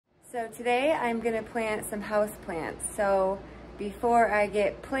So today I'm gonna plant some house plants. So before I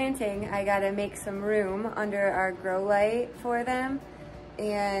get planting, I gotta make some room under our grow light for them.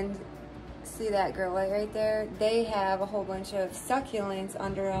 And see that grow light right there? They have a whole bunch of succulents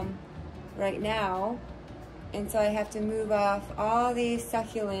under them right now. And so I have to move off all these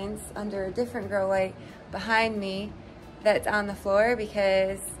succulents under a different grow light behind me that's on the floor,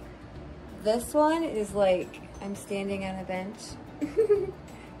 because this one is like I'm standing on a bench.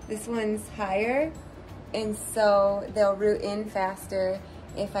 This one's higher, and so they'll root in faster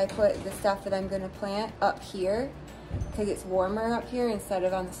if I put the stuff that I'm gonna plant up here, because it's warmer up here instead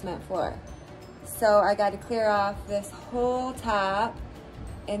of on the cement floor. So I got to clear off this whole top,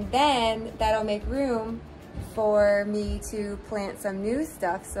 and then that'll make room for me to plant some new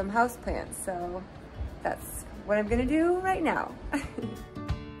stuff, some house plants. So that's what I'm gonna do right now.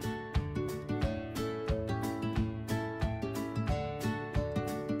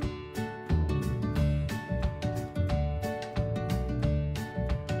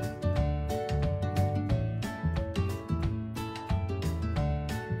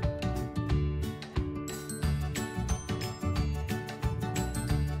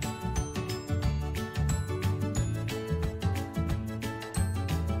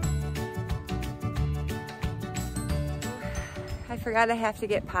 I forgot I have to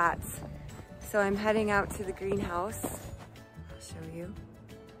get pots, so I'm heading out to the greenhouse. I'll show you.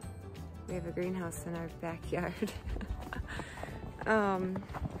 We have a greenhouse in our backyard.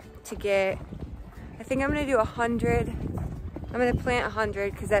 To get, I think I'm gonna do 100. I'm gonna plant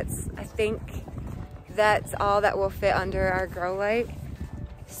 100 because I think that's all that will fit under our grow light.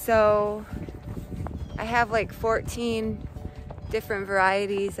 So I have like 14 different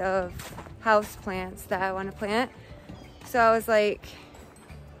varieties of house plants that I want to plant. So I was like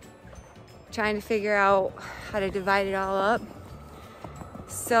trying to figure out how to divide it all up.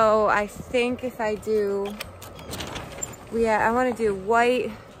 So I think if I do, I want to do white,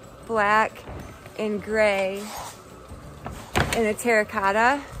 black, and gray in a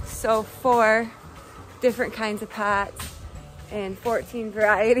terracotta. So 4 different kinds of pots and 14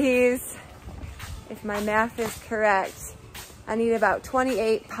 varieties. If my math is correct, I need about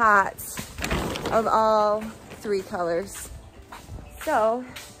 28 pots of all 3 colors. So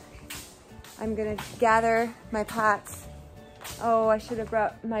I'm gonna gather my pots. Oh, I should have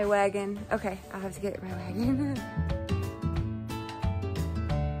brought my wagon. Okay, I'll have to get my wagon.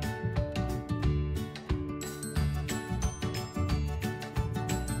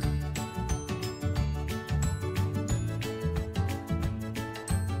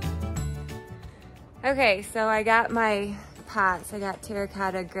 Okay, so I got my pots. I got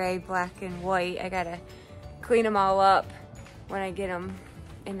terracotta, gray, black, and white. I gotta clean them all up when I get them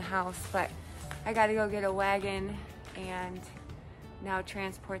in the house, but I gotta go get a wagon and now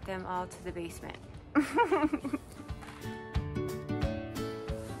transport them all to the basement.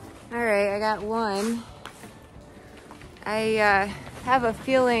 All right, I got one. I have a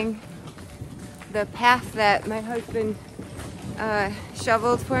feeling the path that my husband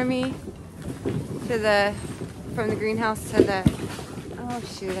shoveled for me to from the greenhouse to the, oh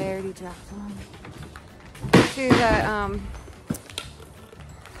shoot, I already dropped one. To the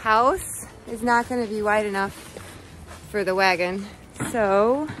house is not going to be wide enough for the wagon,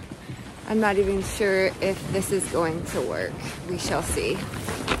 so I'm not even sure if this is going to work. We shall see.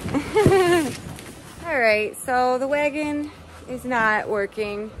 All right, so the wagon is not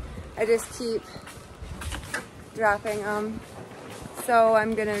working. I just keep dropping them, so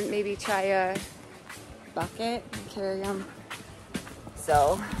I'm gonna maybe try a bucket and carry them.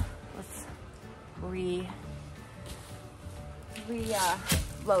 So let's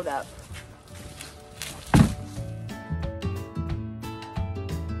load up.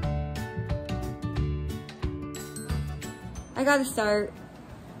 I gotta start,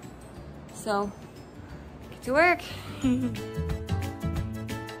 so get to work.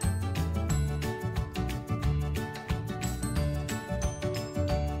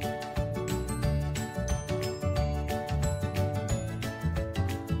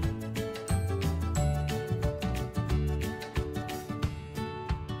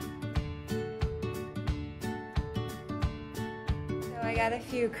 I got a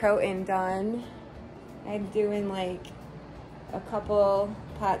few Croton done. I'm doing like a couple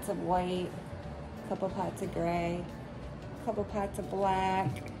pots of white, a couple pots of gray, a couple pots of black,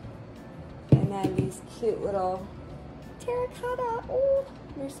 and then these cute little terracotta. Oh,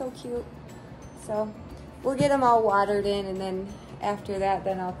 they're so cute. So we'll get them all watered in, and then after that,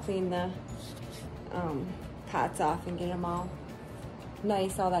 then I'll clean the pots off and get them all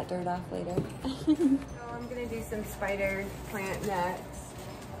nice, all that dirt off later. So I'm gonna do some spider plant next.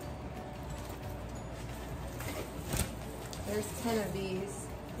 There's 10 of these.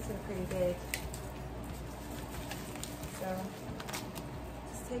 These are pretty big. So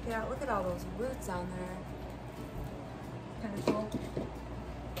just take it out. Look at all those roots on there. Kind of cool.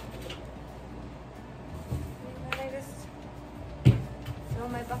 And then I just fill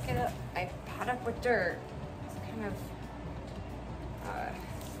my bucket up. I pot up with dirt. It's kind of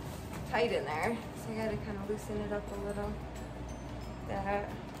tight in there, so I gotta kind of loosen it up a little. That.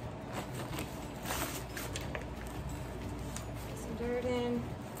 Some dirt in.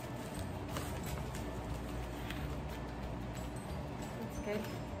 That's good.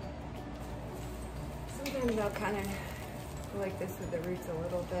 Sometimes I'll kind of go like this with the roots a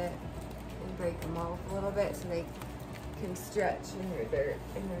little bit and break them off a little bit so they can stretch in their dirt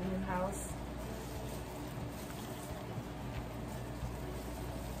in their new house.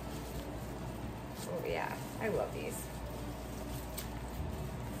 Oh yeah, I love these.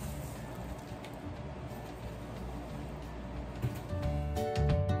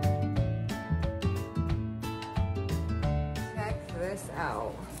 Check this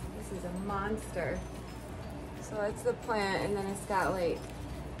out. This is a monster. So it's the plant, and then it's got like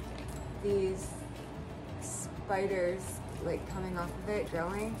these spiders like coming off of it,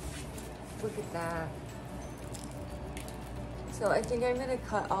 growing. Look at that. So I think I'm gonna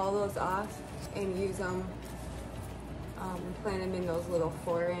cut all those off and use them, plant them in those little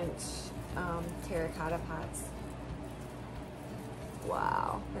 4-inch terracotta pots.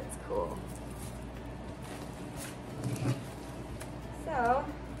 Wow, that's cool. So,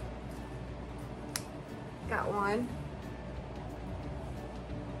 got one.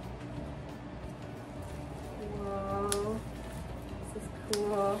 Whoa, this is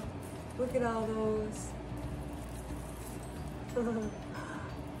cool. Look at all those.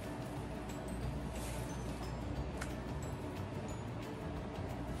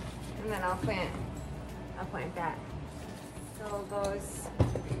 And then I'll plant that. So those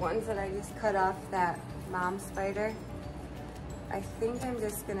ones that I just cut off that mom spider, I think I'm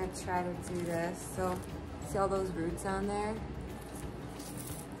just gonna try to do this. So see all those roots on there?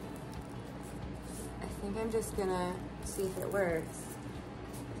 I think I'm just gonna see if it works.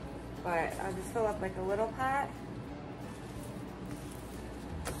 But I'll just fill up like a little pot.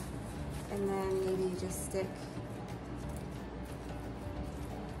 And then maybe just stick,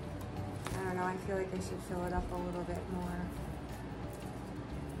 I don't know, I feel like I should fill it up a little bit more.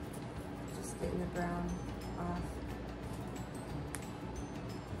 Just getting the brown off.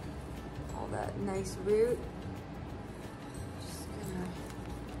 All that nice root. Just gonna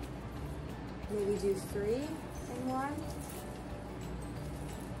maybe do 3 in one.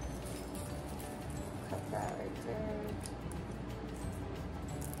 Cut that right there.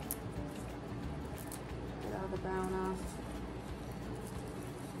 Get all the brown off.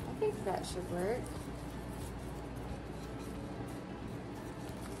 I think that should work.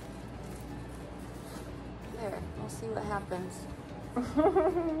 There, we'll see what happens.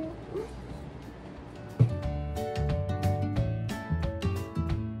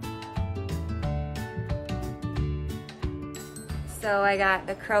 So I got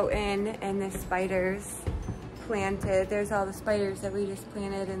the croton and the spiders planted. There's all the spiders that we just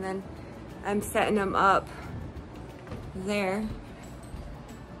planted, and then I'm setting them up there.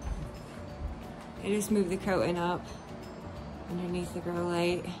 I just moved the croton up underneath the grow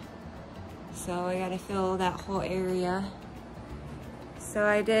light. So I gotta fill that whole area. So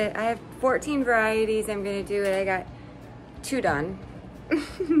I have 14 varieties I'm gonna do, and I got 2 done.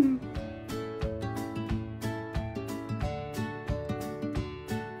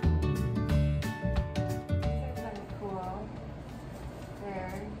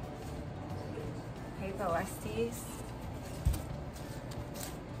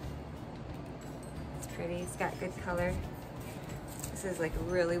 It's pretty, it's got good color. This is like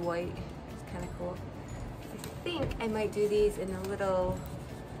really white, it's kind of cool. I think I might do these in the little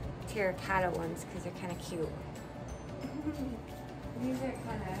terracotta ones because they're kind of cute. These are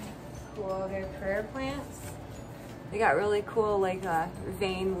kind of cool, they're prayer plants. They got really cool like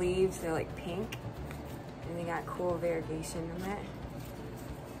vein leaves, they're like pink. And they got cool variegation in it.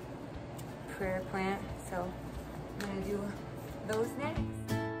 Prayer plant, so I'm gonna do those next.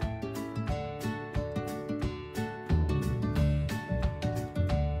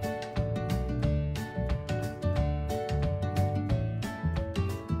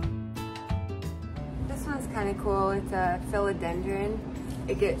 This one's kind of cool. It's a philodendron.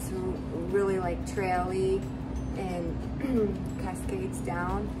 It gets really like traily and cascades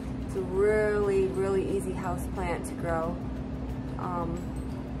down. It's a really, really easy house plant to grow.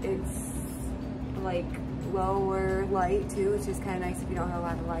 It's like lower light too, which is kind of nice if you don't have a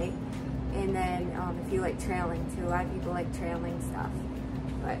lot of light. And then if you like trailing too, a lot of people like trailing stuff.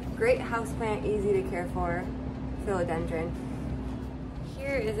 But great houseplant, easy to care for, philodendron.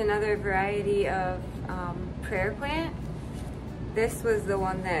 Here is another variety of prayer plant. This was the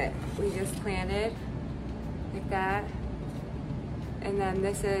one that we just planted, like that. And then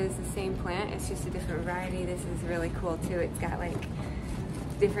this is the same plant, it's just a different variety. This is really cool too. It's got like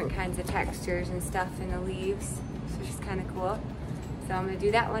different kinds of textures and stuff in the leaves, so it's just kind of cool. So I'm gonna do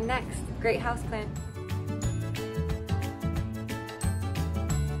that one next. Great houseplant.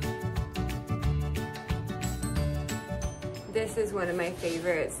 This is one of my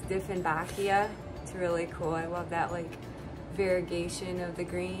favorites, Dieffenbachia. It's really cool. I love that like variegation of the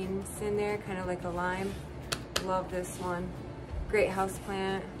greens in there, kind of like a lime. Love this one. Great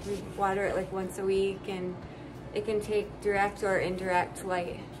houseplant. We water it like once a week, and it can take direct or indirect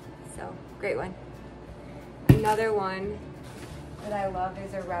light. So great one. Another one that I love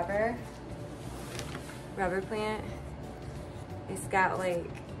is a rubber plant. It's got like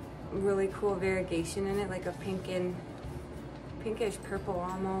really cool variegation in it, like a pinkish purple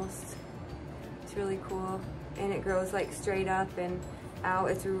almost. It's really cool, and it grows like straight up and out.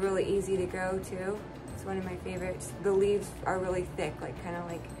 It's really easy to grow too. It's one of my favorites. The leaves are really thick, like kind of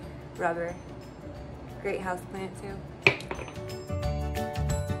like rubber. Great houseplant too.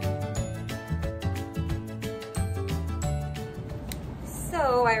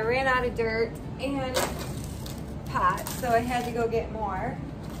 So I ran out of dirt and pots, so I had to go get more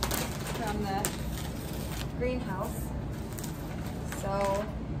from the greenhouse. So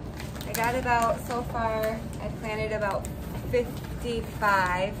I got about, so far, I planted about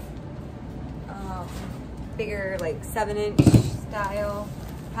 55 bigger, like 7-inch style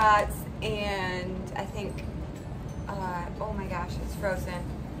pots, and I think, oh my gosh, it's frozen.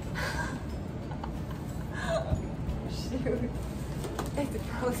 Shoot, it's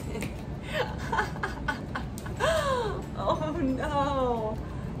frozen. Oh no,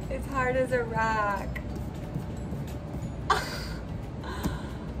 it's hard as a rock.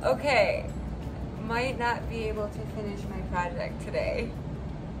 Okay, might not be able to finish my project today.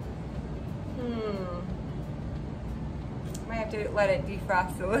 Might have to let it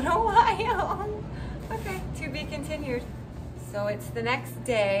defrost a little while. Okay, to be continued. So it's the next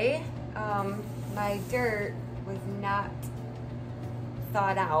day. My dirt was not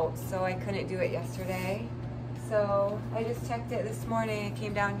thawed out, so I couldn't do it yesterday. So I just checked it this morning. I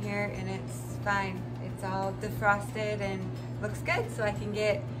came down here and it's fine. It's all defrosted and looks good, so I can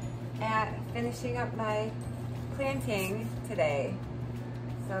get at finishing up my planting today.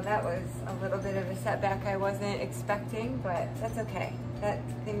 So that was a little bit of a setback I wasn't expecting, but that's okay.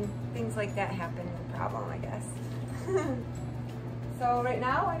 Things like that happen, no problem, I guess. So right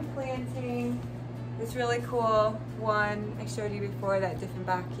now I'm planting this really cool one I showed you before, that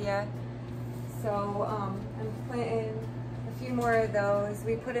Dieffenbachia. So I'm planting a few more of those.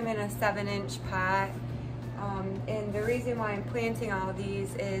 We put them in a 7-inch pot. And the reason why I'm planting all of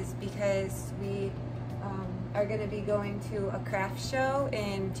these is because we are going to be going to a craft show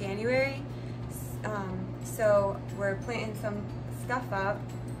in January. So we're planting some stuff up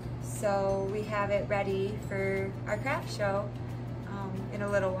so we have it ready for our craft show in a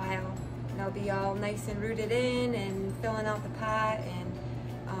little while. They'll be all nice and rooted in and filling out the pot, and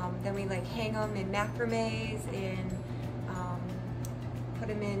then we like hang them in macrames and put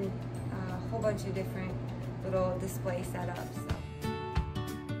them in a whole bunch of different little display setups.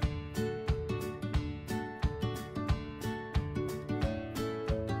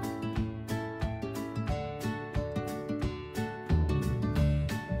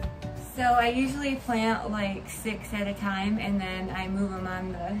 So I usually plant like 6 at a time, and then I move them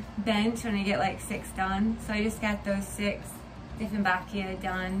on the bench when I get like 6 done. So I just got those 6 Dieffenbachia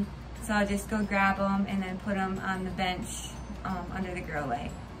done. So I'll just go grab them and then put them on the bench under the grow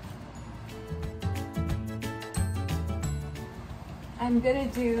light. I'm gonna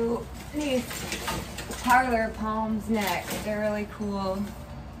do these parlor palms next. They're really cool.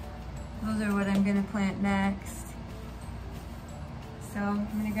 Those are what I'm gonna plant next. So I'm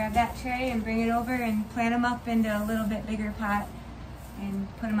gonna grab that tray and bring it over and plant them up into a little bit bigger pot and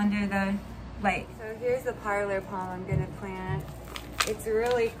put them under the light. So here's the parlor palm I'm gonna plant. It's a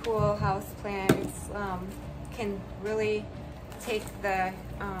really cool house plant. It's can really take the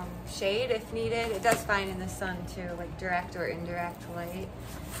shade if needed. It does fine in the sun too, like direct or indirect light.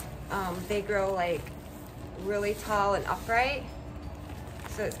 They grow like really tall and upright,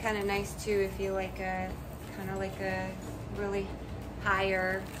 so it's kind of nice too if you like a really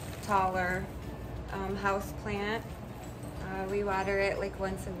higher, taller house plant. We water it like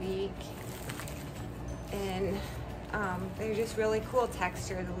once a week, and they're just really cool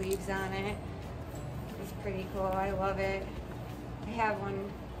texture, the leaves on it. It's pretty cool, I love it. I have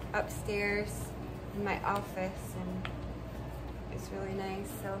one upstairs in my office and it's really nice.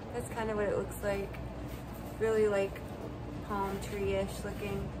 So that's kind of what it looks like. Really like palm tree-ish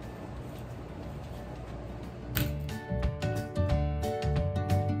looking.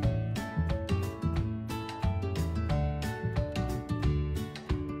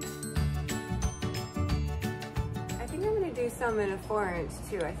 I think I'm gonna do some in a 4-inch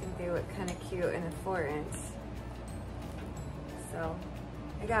too. I think they look kind of cute in a 4-inch. So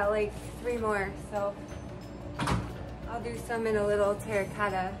I got like 3 more, so I'll do some in a little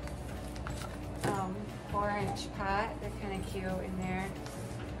terracotta 4-inch pot. They're kind of cute in there.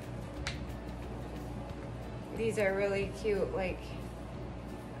 These are really cute, like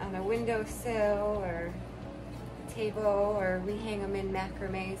on a windowsill or a table, or we hang them in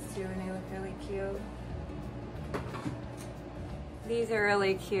macrames too, and they look really cute. These are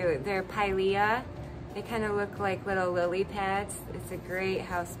really cute. They're Pilea. They kind of look like little lily pads. It's a great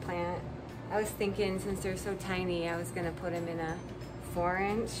house plant. I was thinking, since they're so tiny, I was gonna put them in a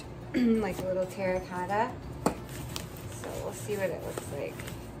 4-inch, like a little terracotta. So we'll see what it looks like.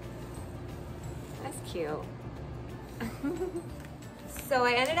 That's cute. So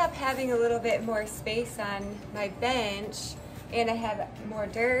I ended up having a little bit more space on my bench, and I have more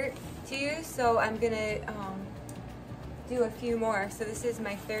dirt to use, so I'm gonna do a few more. So this is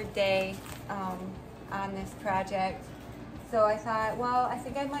my 3rd day on this project. So I thought, well, I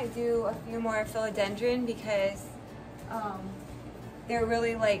think I might do a few more philodendron because they're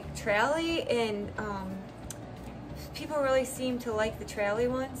really like traily, and people really seem to like the traily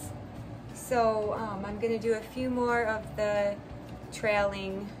ones. So I'm gonna do a few more of the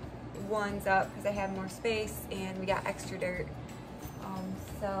trailing ones up because I have more space and we got extra dirt.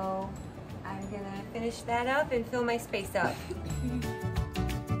 So I'm gonna finish that up and fill my space up.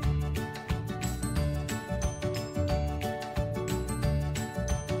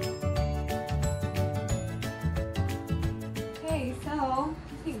 Okay, so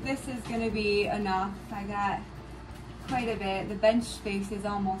I think this is gonna be enough. I got quite a bit. The bench space is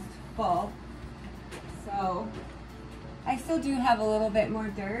almost full. So I still do have a little bit more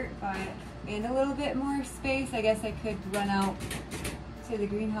dirt, and a little bit more space. I guess I could run out to the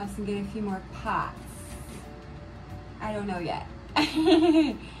greenhouse and get a few more pots. I don't know yet.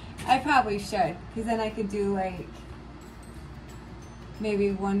 I probably should, because then I could do like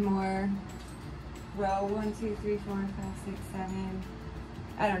maybe one more row. 1, 2, 3, 4, 5, 6, 7.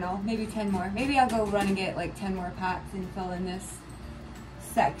 I don't know, maybe 10 more. Maybe I'll go run and get like 10 more pots and fill in this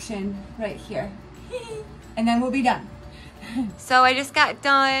section right here. And then we'll be done. So I just got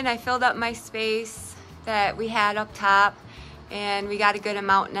done. I filled up my space that we had up top, and we got a good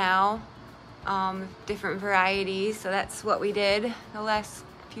amount now, different varieties. So that's what we did the last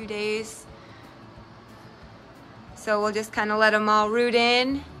few days. So we'll just kind of let them all root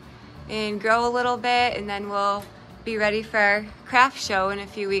in and grow a little bit, and then we'll be ready for our craft show in a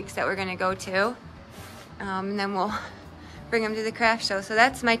few weeks that we're gonna go to. And then we'll bring them to the craft show. So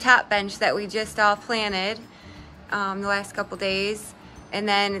that's my top bench that we just all planted the last couple days. And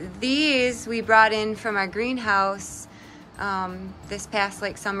then these we brought in from our greenhouse this past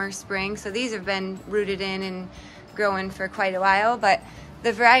like summer, spring. So these have been rooted in and growing for quite a while, but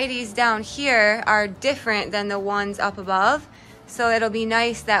the varieties down here are different than the ones up above. So it'll be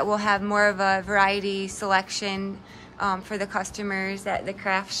nice that we'll have more of a variety selection for the customers at the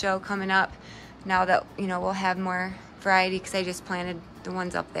craft show coming up, now that, you know, we'll have more variety, because I just planted the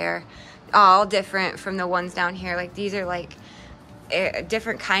ones up there all different from the ones down here. Like these are like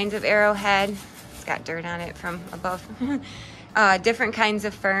different kinds of arrowhead. It's got dirt on it from above. Different kinds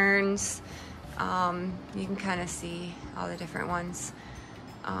of ferns. You can kind of see all the different ones.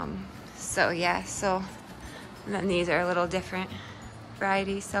 So yeah, so and then these are a little different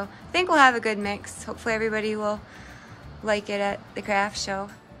varieties. So I think we'll have a good mix. Hopefully everybody will like it at the craft show.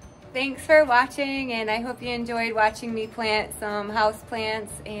 Thanks for watching, and I hope you enjoyed watching me plant some house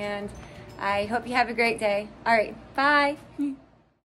plants, and I hope you have a great day. All right, bye.